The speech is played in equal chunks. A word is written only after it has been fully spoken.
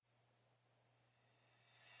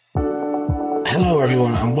Hello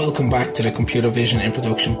everyone and welcome back to the Computer Vision in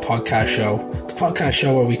Production podcast show. The podcast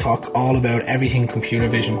show where we talk all about everything computer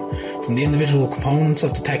vision, from the individual components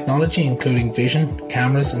of the technology including vision,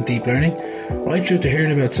 cameras and deep learning, right through to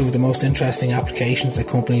hearing about some of the most interesting applications that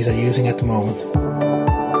companies are using at the moment.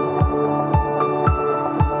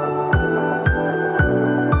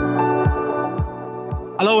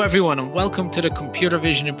 Hello everyone and welcome to the Computer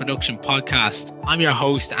Vision in Production podcast. I'm your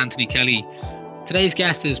host Anthony Kelly. Today's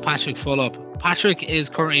guest is Patric Fulop. Patric is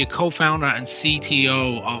currently a co-founder and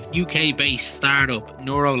CTO of UK-based startup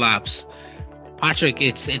Neurolabs. Patric,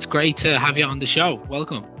 it's great to have you on the show.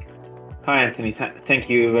 Welcome. Hi, Anthony.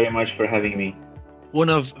 Thank you very much for having me. One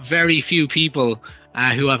of very few people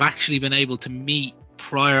who I've actually been able to meet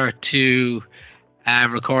prior to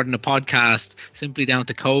recording a podcast, simply down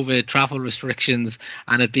to COVID, travel restrictions,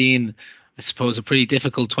 and it being, I suppose, a pretty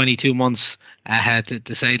difficult 22 months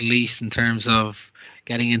to say the least in terms of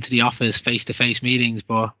getting into the office, face-to-face meetings.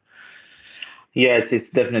 But yeah, it's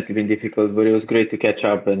definitely been difficult, but it was great to catch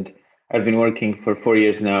up. And I've been working for 4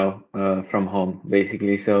 years now from home,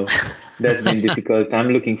 basically. So that's been difficult. I'm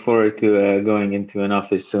looking forward to going into an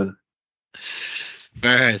office soon.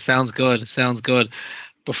 Fair. Sounds good.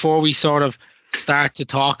 Before we sort of start to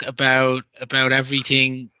talk about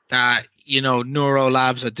everything that, you know,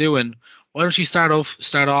 Neurolabs are doing, why don't you start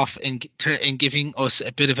off in giving us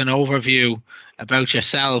a bit of an overview about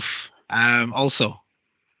yourself also?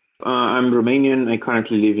 I'm Romanian. I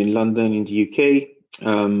currently live in London in the UK.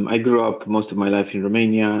 I grew up most of my life in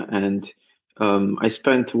Romania, and I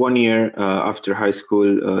spent 1 year after high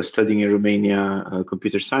school studying in Romania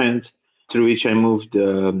computer science, through which I moved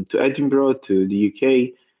to Edinburgh, to the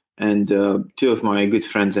UK, and two of my good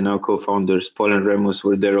friends and now co-founders, Paul and Remus,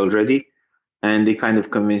 were there already. And they kind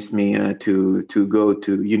of convinced me to go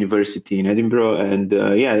to university in Edinburgh. And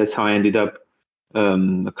that's how I ended up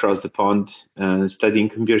across the pond studying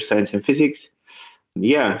computer science and physics.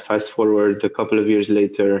 Fast forward a couple of years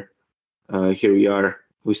later, here we are.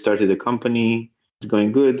 We started a company. It's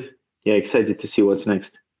going good. Yeah, excited to see what's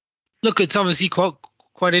next. Look, it's obviously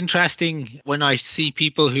quite interesting when I see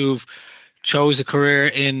people who've chose a career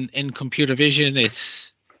in computer vision.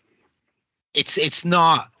 It's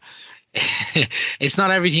not it's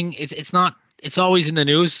not everything. It's always in the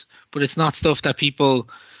news, but it's not stuff that people,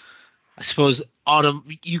 I suppose,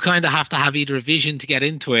 you kind of have to have either a vision to get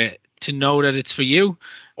into it to know that it's for you,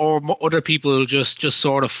 or other people just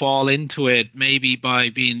sort of fall into it, maybe by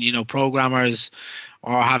being, you know, programmers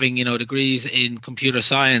or having, you know, degrees in computer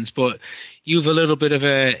science. But you've a little bit of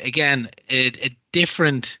a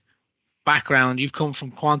different background. You've come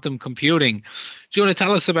from quantum computing. Do you want to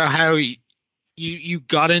tell us about how you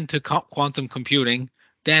got into quantum computing,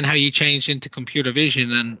 then how you changed into computer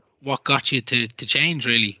vision, and what got you to change,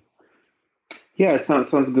 really? Yeah,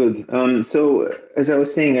 sounds good. So as I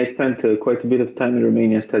was saying, I spent quite a bit of time in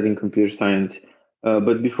Romania studying computer science.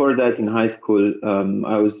 But before that, in high school,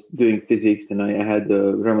 I was doing physics, and I had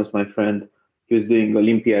Remus, my friend. He was doing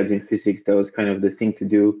Olympiads in physics. That was kind of the thing to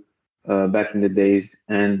do back in the days.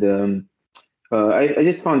 And I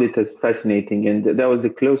just found it as fascinating, and that was the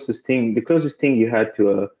closest thing you had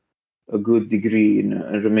to a good degree in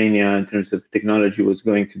Romania in terms of technology was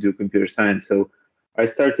going to do computer science. So I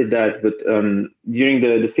started that, but during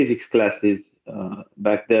the physics classes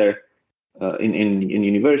back there in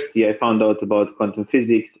university, I found out about quantum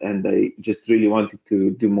physics, and I just really wanted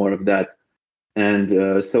to do more of that.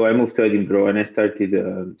 And so I moved to Edinburgh, and I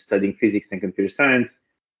started studying physics and computer science.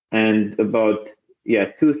 And about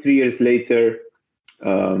 2-3 years later,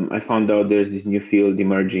 I found out there's this new field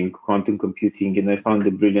emerging, quantum computing, and I found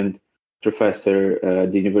a brilliant professor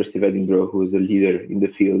at the University of Edinburgh who was a leader in the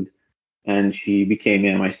field, and she became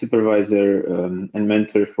my supervisor and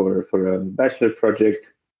mentor for a bachelor project.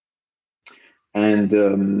 And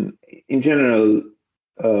in general,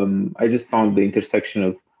 I just found the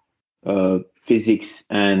intersection of physics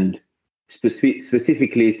and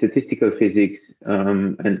specifically statistical physics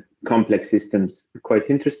and complex systems quite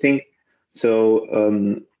interesting.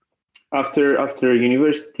 So after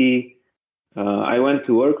university, I went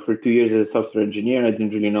to work for 2 years as a software engineer. I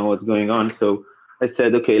didn't really know what's going on, so I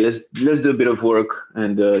said, okay, let's do a bit of work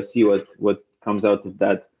and see what comes out of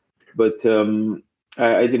that. But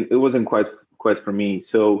I didn't. It wasn't quite for me.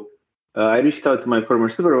 So I reached out to my former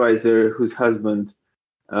supervisor, whose husband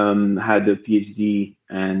had a PhD,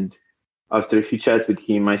 and after a few chats with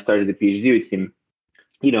him, I started a PhD with him.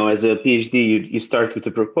 You know, as a PhD, you start with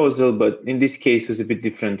a proposal, but in this case, it was a bit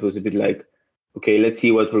different. It was a bit like, okay, let's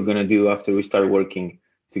see what we're going to do after we start working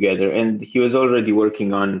together. And he was already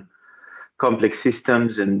working on complex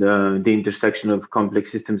systems and the intersection of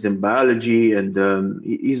complex systems in biology. And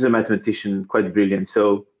he's a mathematician, quite brilliant.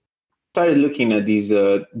 So started looking at these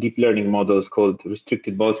deep learning models called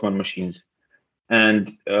restricted Boltzmann machines.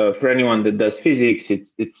 And for anyone that does physics,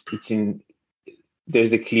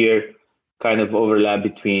 there's a clear kind of overlap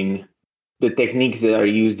between the techniques that are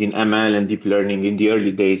used in ML and deep learning in the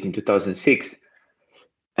early days in 2006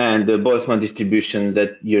 and the Boltzmann distribution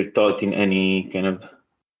that you're taught in any kind of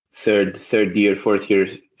third year, fourth year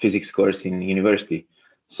physics course in university.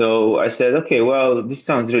 So I said, okay, well, this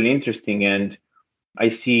sounds really interesting, and I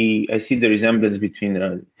see the resemblance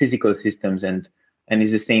between physical systems and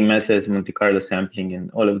it's the same methods, Monte Carlo sampling, and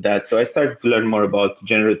all of that. So I started to learn more about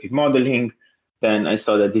generative modeling. Then I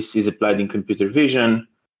saw that this is applied in computer vision,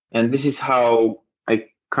 and this is how I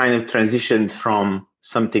kind of transitioned from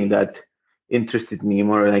something that interested me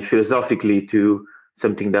more like philosophically to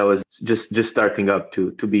something that was just starting up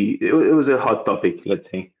to be. It was a hot topic, let's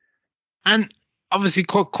say. And obviously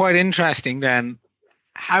quite interesting then.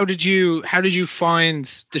 How did you find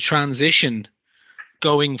the transition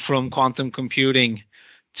going from quantum computing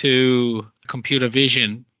to computer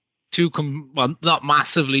vision well, not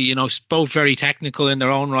massively, both very technical in their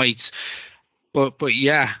own rights, but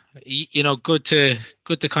yeah, good to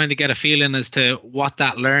kind of get a feeling as to what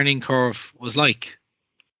that learning curve was like.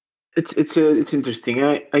 It's interesting.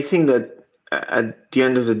 I think that at the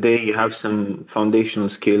end of the day, you have some foundational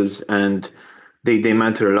skills, and they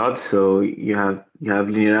matter a lot. So you have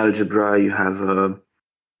linear algebra, you have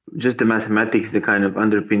just the mathematics that kind of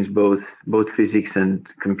underpins both physics and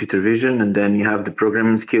computer vision, and then you have the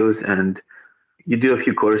programming skills, and you do a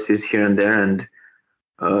few courses here and there, and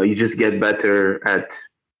you just get better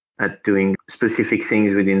at doing specific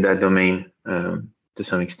things within that domain to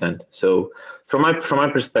some extent. So from my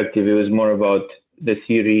perspective, it was more about the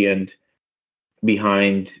theory and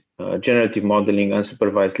behind generative modeling,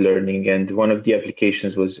 unsupervised learning, and one of the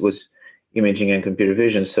applications was imaging and computer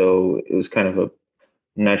vision. So it was kind of a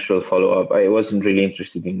natural follow-up. I wasn't really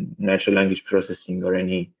interested in natural language processing or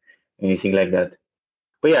anything like that.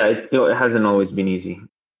 But yeah, it hasn't always been easy.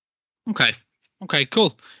 Okay,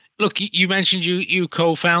 cool. Look, you mentioned you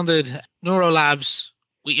co-founded Neurolabs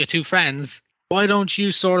with your two friends. Why don't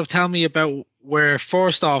you sort of tell me about where,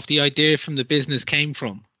 first off, the idea from the business came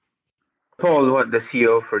from? Paul, the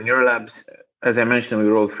CEO for Neurolabs, as I mentioned, we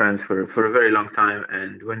were old friends for a very long time.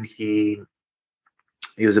 And when he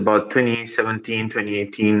was about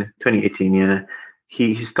 2018, yeah,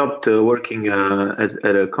 he stopped working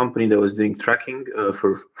at a company that was doing tracking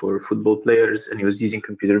for football players, and he was using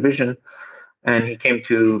computer vision. And he came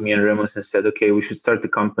to me and Ramos and said, okay, we should start the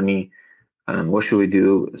company. What should we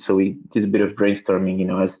do? So we did a bit of brainstorming,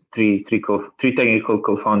 as three technical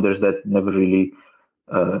co-founders that never really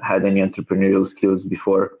had any entrepreneurial skills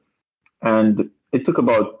before. And it took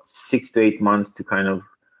about 6 to 8 months to kind of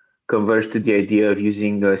converge to the idea of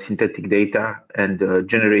using synthetic data and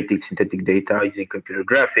generating synthetic data using computer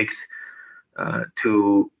graphics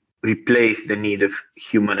to replace the need of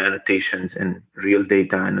human annotations and real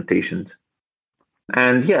data annotations.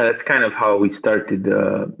 And yeah, that's kind of how we started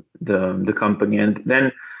the company. And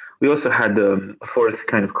then we also had a fourth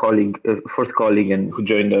colleague, and who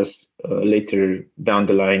joined us later down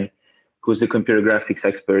the line, who's a computer graphics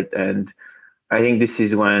expert. And I think this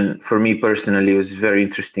is when, for me personally, it was very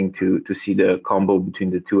interesting to see the combo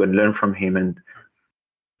between the two and learn from him and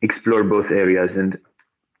explore both areas. And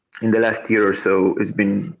in the last year or so, it's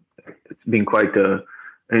been quite an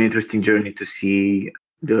interesting journey to see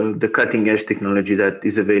the cutting edge technology that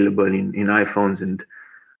is available in iPhones and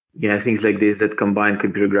things like this that combine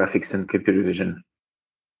computer graphics and computer vision.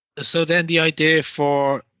 So then the idea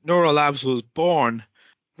for Neurolabs was born.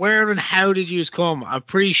 Where and how did you come? I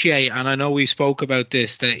appreciate, and I know we spoke about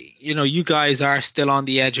this, that you guys are still on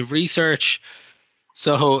the edge of research.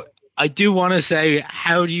 So I do want to say,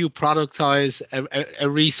 how do you productize a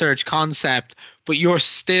research concept, but you're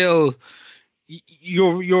still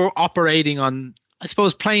you're operating on, I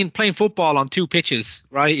suppose, playing football on 2 pitches,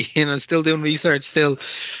 right? Still doing research, still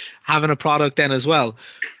having a product then as well.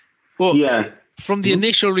 But yeah, from the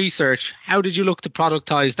initial research, how did you look to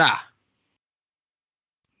productize that?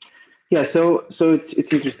 Yeah, so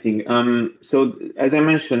it's interesting. So as I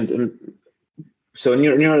mentioned, so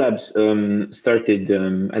Neurolabs started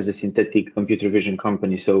as a synthetic computer vision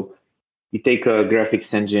company. So you take a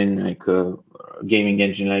graphics engine, like a gaming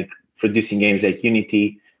engine, like producing games like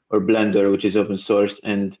Unity or Blender, which is open source,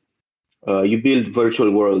 and you build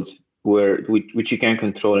virtual worlds which you can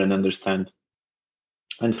control and understand.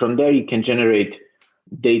 And from there, you can generate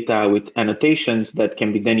data with annotations that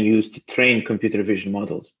can be then used to train computer vision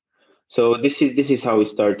models. So this is how we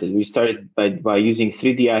started. We started by using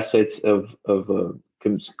 3D assets of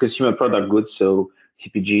consumer product goods, so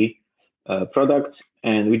CPG products,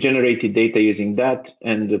 and we generated data using that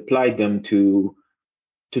and applied them to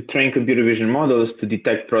train computer vision models to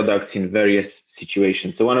detect products in various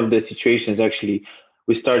situations. So one of the situations actually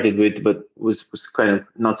we started with, but was kind of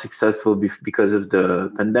not successful because of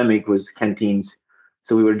the pandemic, was canteens.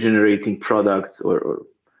 So we were generating products or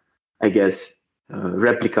I guess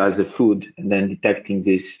replicas of food, and then detecting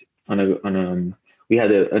this on a. We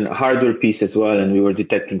had a hardware piece as well, and we were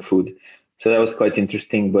detecting food. So that was quite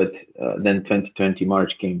interesting. But then 2020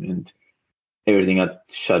 March came, and everything got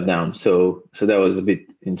shut down. So that was a bit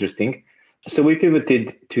interesting. So we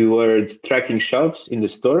pivoted towards tracking shelves in the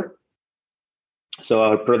store. So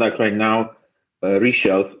our product right now,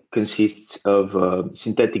 ReShelf, consists of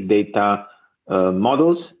synthetic data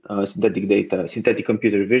models, synthetic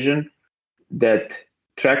computer vision that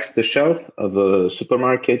tracks the shelf of a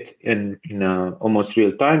supermarket in almost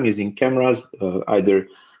real time using cameras, either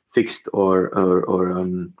fixed or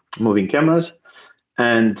moving cameras,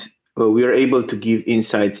 and we are able to give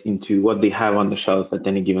insights into what they have on the shelf at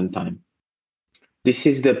any given time. This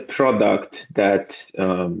is the product that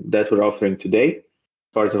we're offering today,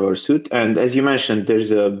 part of our suite. And as you mentioned,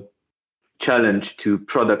 there's a challenge to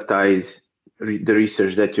productize the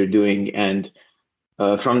research that you're doing. And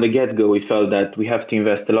from the get-go, we felt that we have to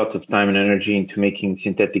invest a lot of time and energy into making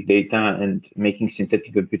synthetic data and making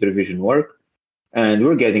synthetic computer vision work. And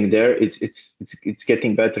we're getting there. It's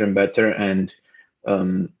getting better and better, and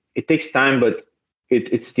it takes time, but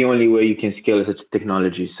it's the only way you can scale such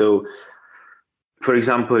technology. So, for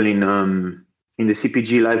example, in the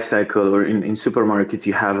CPG lifecycle or in supermarkets,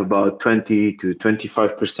 you have about 20 to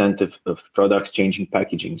 25% of products changing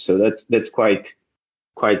packaging. So that's quite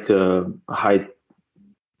a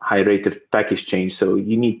high rate of package change. So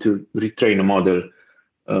you need to retrain a model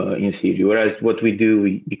in theory. Whereas what we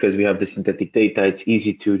do, because we have the synthetic data, it's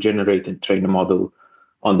easy to generate and train a model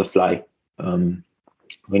on the fly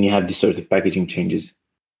when you have these sort of packaging changes.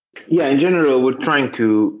 Yeah, in general, we're trying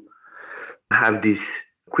to have this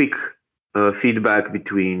quick feedback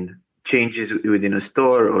between changes within a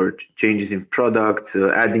store or changes in products,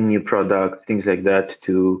 adding new products, things like that,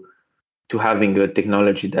 to having a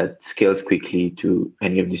technology that scales quickly to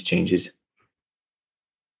any of these changes.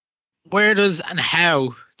 Where does and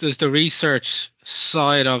how does the research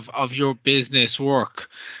side of your business work,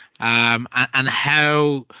 and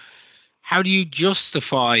how do you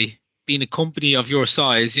justify being a company of your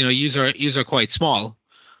size? You know, you are quite small.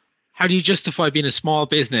 How do you justify being a small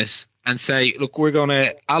business and say, look, we're going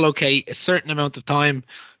to allocate a certain amount of time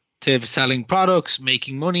to selling products,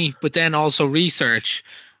 making money, but then also research?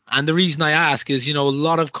 And the reason I ask is, you know, a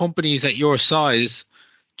lot of companies at your size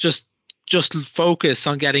just focus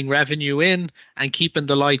on getting revenue in and keeping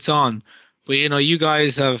the lights on. But, you know, you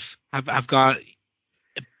guys have got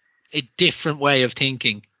a different way of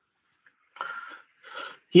thinking.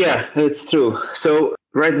 Yeah, it's true. So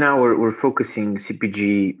right now we're focusing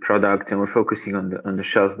CPG products and we're focusing on the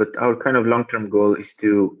shelf, but our kind of long-term goal is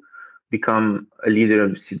to become a leader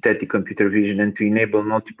of synthetic computer vision and to enable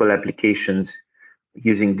multiple applications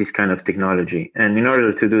using this kind of technology. And in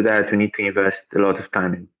order to do that, we need to invest a lot of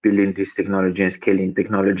time in building this technology and scaling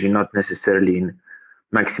technology, not necessarily in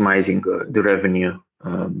maximizing the revenue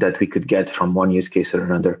that we could get from one use case or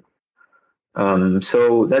another.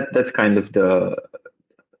 So that's kind of the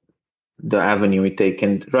avenue we take.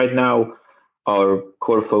 And right now, our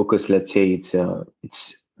core focus, let's say,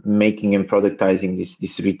 it's making and productizing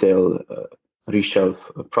this retail ReShelf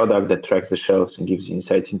product that tracks the shelves and gives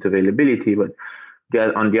insights into availability. But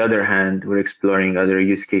on the other hand, we're exploring other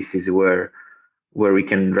use cases where we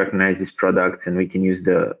can recognize these products and we can use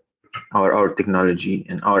our technology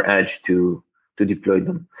and our edge to deploy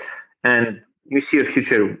them. And you see a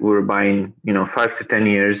future we're buying, 5 to 10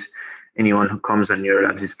 years. Anyone who comes on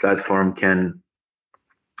Neurolabs' platform can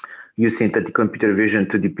use synthetic computer vision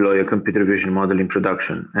to deploy a computer vision model in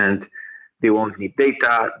production. And they won't need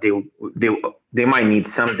data. They might need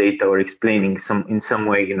some data or explaining in some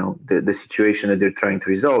way, the situation that they're trying to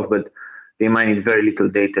resolve, but they might need very little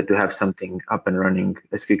data to have something up and running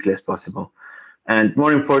as quickly as possible. And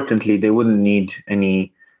more importantly, they wouldn't need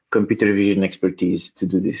any computer vision expertise to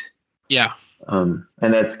do this. Yeah. And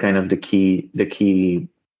that's kind of the key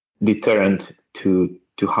deterrent to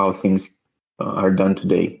how things are done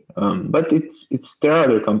today. But there are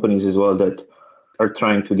other companies as well that are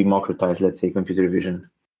trying to democratize, let's say, computer vision.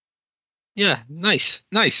 Yeah, nice,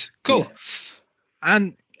 cool. Yeah.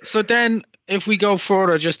 And so then if we go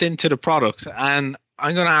further just into the product, and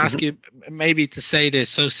I'm going to ask you maybe to say this.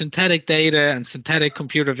 So synthetic data and synthetic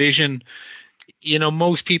computer vision,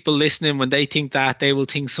 most people listening, when they think that, they will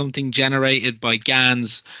think something generated by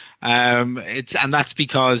GANs. And that's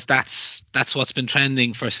because that's what's been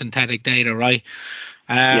trending for synthetic data, right?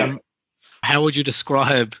 How would you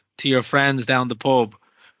describe to your friends down the pub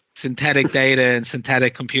synthetic data and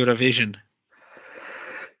synthetic computer vision?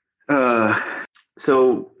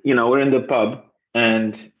 So, we're in the pub,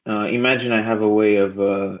 and imagine I have a way of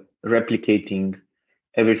replicating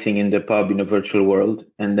everything in the pub in a virtual world.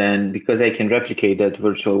 And then because I can replicate that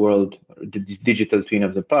virtual world, the digital twin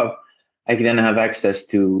of the pub, I can then have access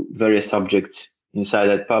to various objects inside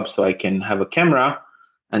that pub. So I can have a camera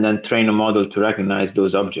and then train a model to recognize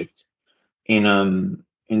those objects. In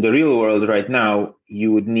the real world right now,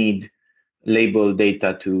 you would need label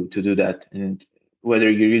data to do that. And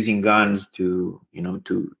whether you're using GANs to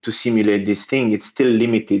simulate this thing, it's still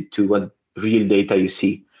limited to what real data you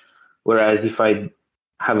see. Whereas if I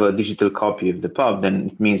have a digital copy of the pub,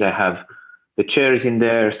 then it means I have the chairs in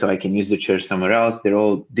there, so I can use the chairs somewhere else. They're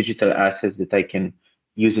all digital assets that I can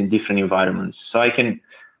use in different environments. So I can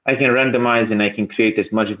randomize and I can create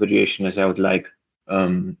as much variation as I would like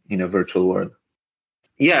in a virtual world.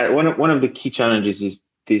 Yeah, one of the key challenges is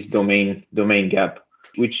this domain gap,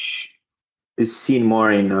 which is seen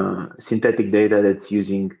more in synthetic data that's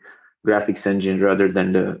using graphics engine rather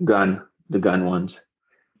than the GAN ones.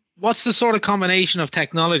 What's the sort of combination of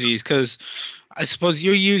technologies? Because I suppose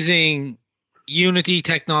you're using Unity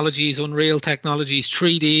technologies, Unreal technologies,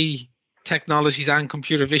 3D technologies, and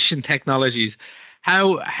computer vision technologies.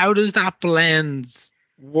 How does that blend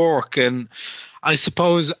work? And I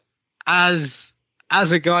suppose as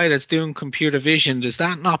a guy that's doing computer vision, does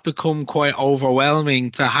that not become quite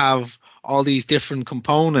overwhelming to have all these different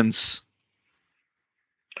components?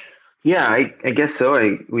 Yeah, I guess so.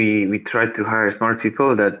 We try to hire smart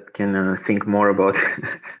people that can think more about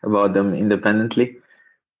about them independently.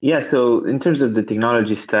 Yeah, so in terms of the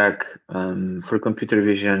technology stack, for computer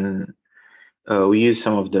vision, we use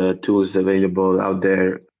some of the tools available out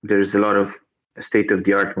there. There's a lot of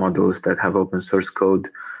state-of-the-art models that have open source code.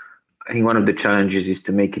 I think one of the challenges is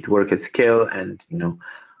to make it work at scale and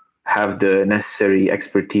have the necessary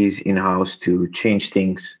expertise in-house to change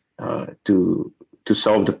things to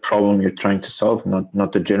solve the problem you're trying to solve,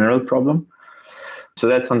 not a general problem. So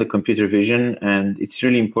that's on the computer vision, and it's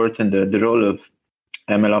really important. The role of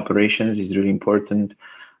ML operations is really important.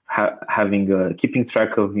 Keeping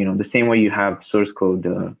track of the same way you have source code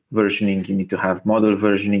versioning, you need to have model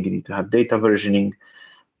versioning, you need to have data versioning,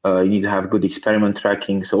 you need to have good experiment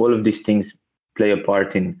tracking. So all of these things play a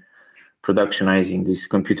part in productionizing this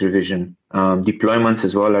computer vision. Deployments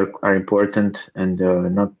as well are important and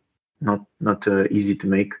not easy to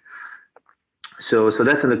make. So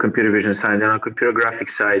that's on the computer vision side. And on the computer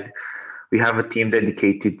graphics side, we have a team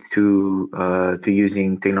dedicated to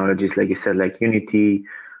using technologies, like you said, like Unity,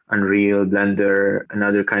 Unreal, Blender, and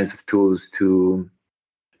other kinds of tools to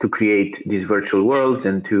create these virtual worlds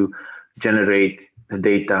and to generate the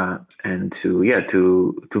data and to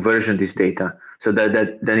version this data so that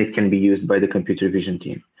then it can be used by the computer vision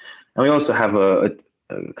team. And we also have a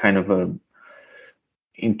kind of a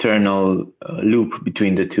internal loop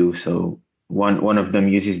between the two. So one of them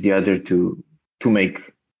uses the other to make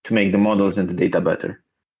the models and the data better.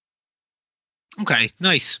 Okay,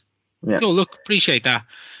 nice. Yeah. Cool, look, appreciate that.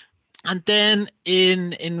 And then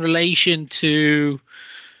in relation to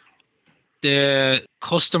the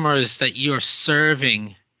customers that you're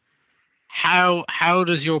serving, how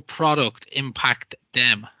does your product impact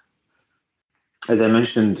them? As I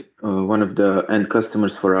mentioned, one of the end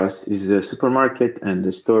customers for us is the supermarket and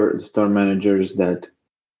the store managers that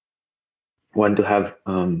want to have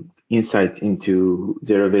insights into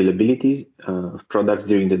their availability of products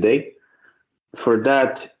during the day. For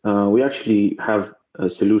that, we actually have a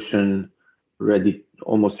solution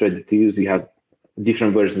almost ready to use. We have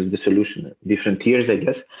different versions of the solution, different tiers, I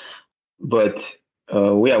guess. But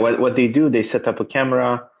what they do, they set up a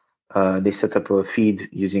camera, they set up a feed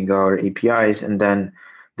using our APIs, and then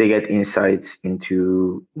they get insights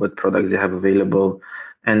into what products they have available.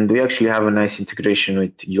 And we actually have a nice integration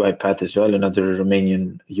with UiPath as well, another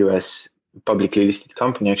Romanian US publicly listed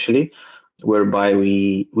company, actually, whereby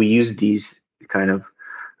we use these kind of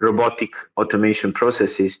robotic automation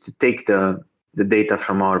processes to take the data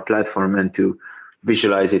from our platform and to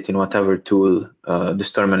visualize it in whatever tool the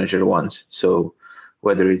store manager wants. So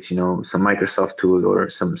whether it's some Microsoft tool or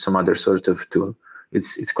some other sort of tool,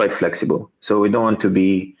 it's quite flexible. So we don't want to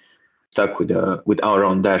be stuck with our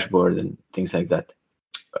own dashboard and things like that.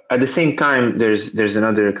 At the same time, there's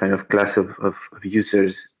another kind of class of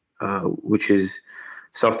users, which is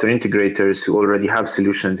software integrators who already have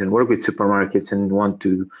solutions and work with supermarkets and want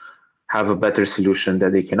to have a better solution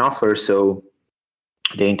that they can offer. So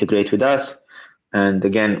they integrate with us. And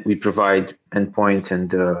again, we provide endpoints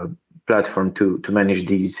and platform to manage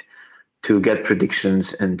these, to get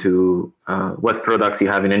predictions and to what products you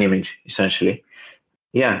have in an image, essentially.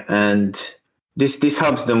 Yeah, and this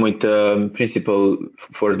helps them with principle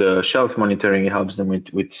for the shelf monitoring. It helps them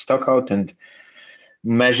with stock out and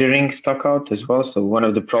measuring stock out as well. So one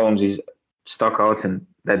of the problems is stock out and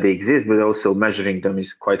that they exist, but also measuring them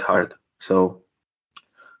is quite hard. So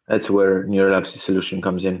that's where Neurolabs' solution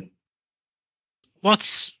comes in.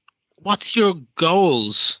 What's your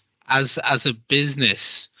goals as a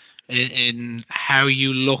business in how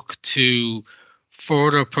you look to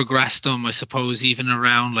further progress them, I suppose, even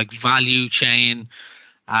around like value chain,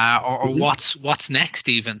 or what's next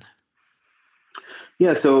even?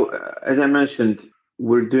 Yeah, so as I mentioned,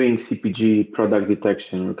 we're doing CPG, product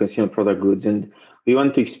detection, or consumer product goods, and we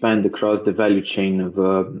want to expand across the value chain of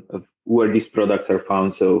where these products are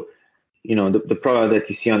found. So, the product that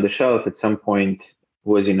you see on the shelf at some point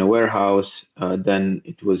was in a warehouse, then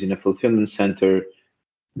it was in a fulfillment center,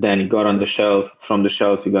 then it got on the shelf. From the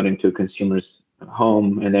shelf, it got into a consumer's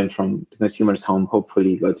home, and then from the consumer's home,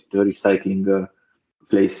 hopefully, got to the recycling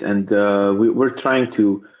place. And we're trying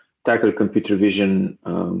to tackle computer vision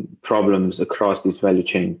problems across this value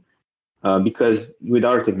chain, because with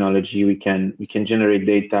our technology, we can generate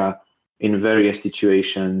data in various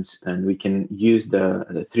situations, and we can use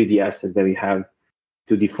the 3D assets that we have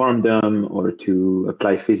to deform them, or to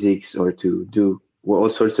apply physics, or to do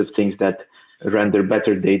all sorts of things that render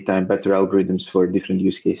better data and better algorithms for different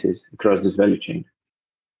use cases across this value chain.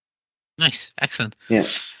 Nice, excellent. Yeah.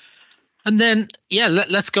 And then,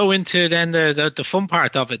 let's go into then the fun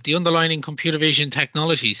part of it, the underlying computer vision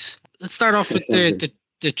technologies. Let's start off with the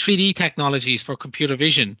 3D technologies for computer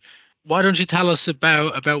vision. Why don't you tell us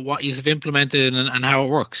about what you've implemented and how it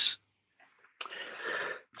works?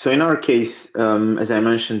 So in our case, as I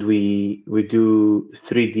mentioned, we do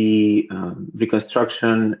 3D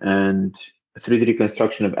reconstruction and 3D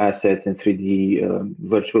reconstruction of assets and 3D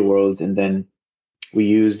virtual worlds, and then we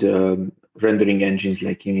use rendering engines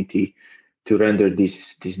like Unity to render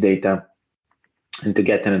this data and to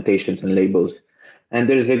get annotations and labels. And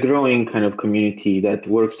there's a growing kind of community that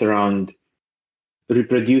works around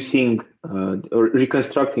reproducing or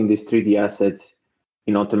reconstructing these 3D assets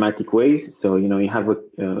in automatic ways. So, you have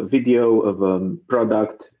a video of a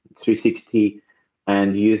product 360,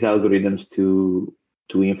 and you use algorithms to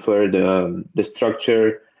infer the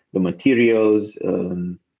structure, the materials,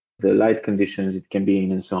 the light conditions it can be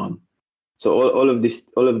in, and so on. So all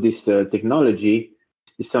of this technology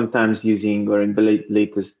is sometimes using, or in the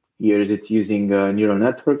latest years, it's using neural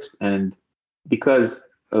networks. And because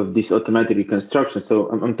of this automatic reconstruction, so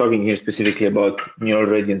I'm talking here specifically about neural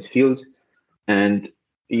radiance fields, and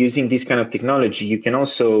using this kind of technology, you can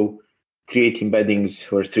also create embeddings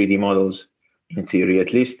for 3D models, in theory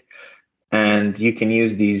at least. And you can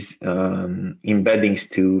use these embeddings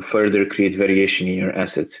to further create variation in your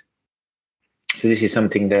assets. So this is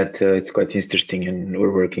something that it's quite interesting, and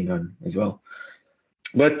we're working on as well.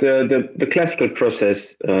 But the classical process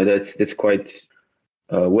that's quite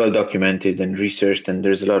well documented and researched, and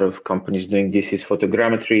there's a lot of companies doing this, is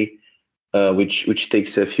photogrammetry, which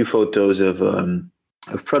takes a few photos of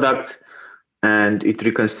products, and it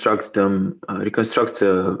reconstructs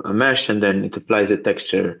a mesh, and then it applies a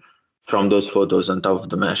texture from those photos on top of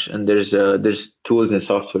the mesh. And there's tools and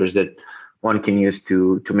softwares that one can use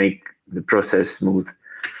to make the process smooth.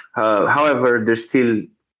 However, there's still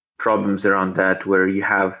problems around that, where you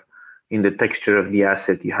have, in the texture of the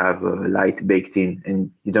asset, you have light baked in,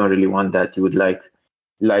 and you don't really want that. You would like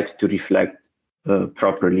light to reflect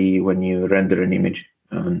properly when you render an image.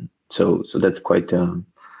 So that's quite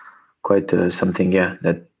something,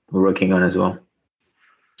 that we're working on as well.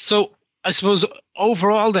 So I suppose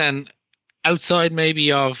overall, then, outside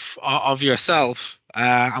maybe of yourself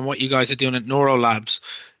and what you guys are doing at Neurolabs,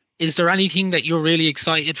 is there anything that you're really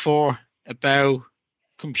excited for about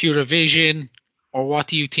computer vision, or what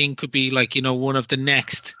do you think could be like, one of the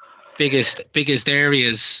next biggest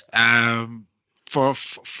areas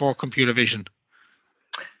for computer vision?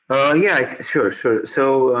 Sure.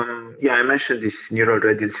 So I mentioned this neural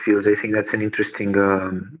radiance fields. I think that's an interesting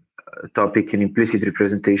topic in implicit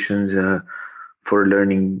representations for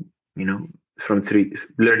learning, learning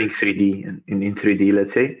 3D and in 3D,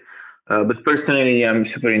 let's say. But personally, I'm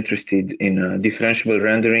super interested in differentiable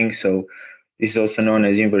rendering. So this is also known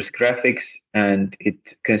as inverse graphics, and it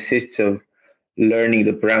consists of learning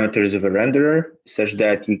the parameters of a renderer such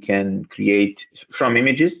that you can create from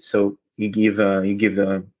images. So you give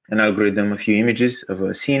an algorithm a few images of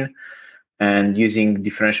a scene, and using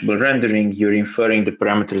differentiable rendering, you're inferring the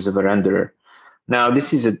parameters of a renderer. Now,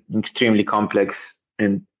 this is an extremely complex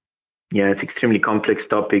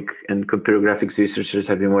topic, and computer graphics researchers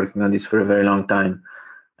have been working on this for a very long time.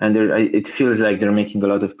 And it feels like they're making a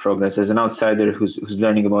lot of progress. As an outsider who's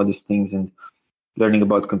learning about these things and learning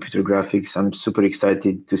about computer graphics, I'm super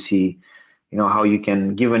excited to see, how you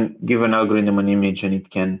can give an algorithm an image, and it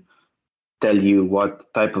can tell you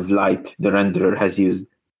what type of light the renderer has used,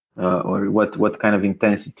 or what kind of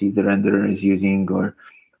intensity the renderer is using, or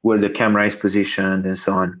where the camera is positioned, and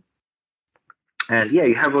so on. And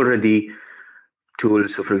you have already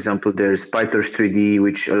tools. So, for example, there's PyTorch 3D,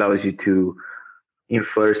 which allows you to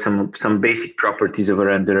infer some basic properties of a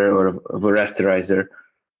renderer or of a rasterizer.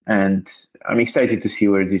 And I'm excited to see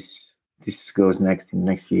where this goes next in the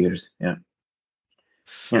next few years. Yeah.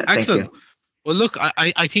 Excellent. Well, look,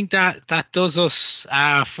 I think that does us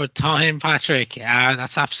for time, Patric.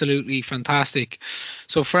 That's absolutely fantastic.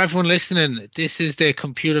 So for everyone listening, this is the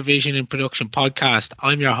Computer Vision in Production podcast.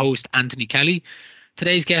 I'm your host, Anthony Kelly.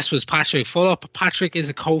 Today's guest was Patric Fulop. Patric is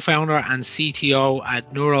a co-founder and CTO at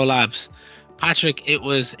Neurolabs. Patric, it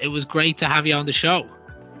was great to have you on the show.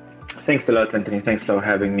 Thanks a lot, Anthony. Thanks for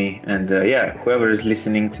having me. And whoever is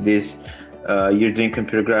listening to this, you're doing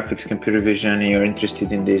computer graphics, computer vision, and you're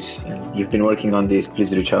interested in this, and you've been working on this,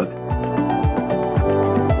 please reach out.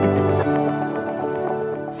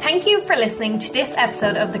 Thank you for listening to this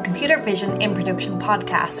episode of the Computer Vision in Production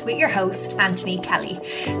podcast with your host, Anthony Kelly.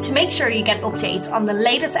 To make sure you get updates on the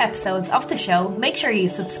latest episodes of the show, make sure you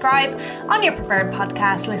subscribe on your preferred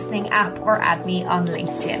podcast listening app or add me on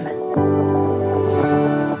LinkedIn.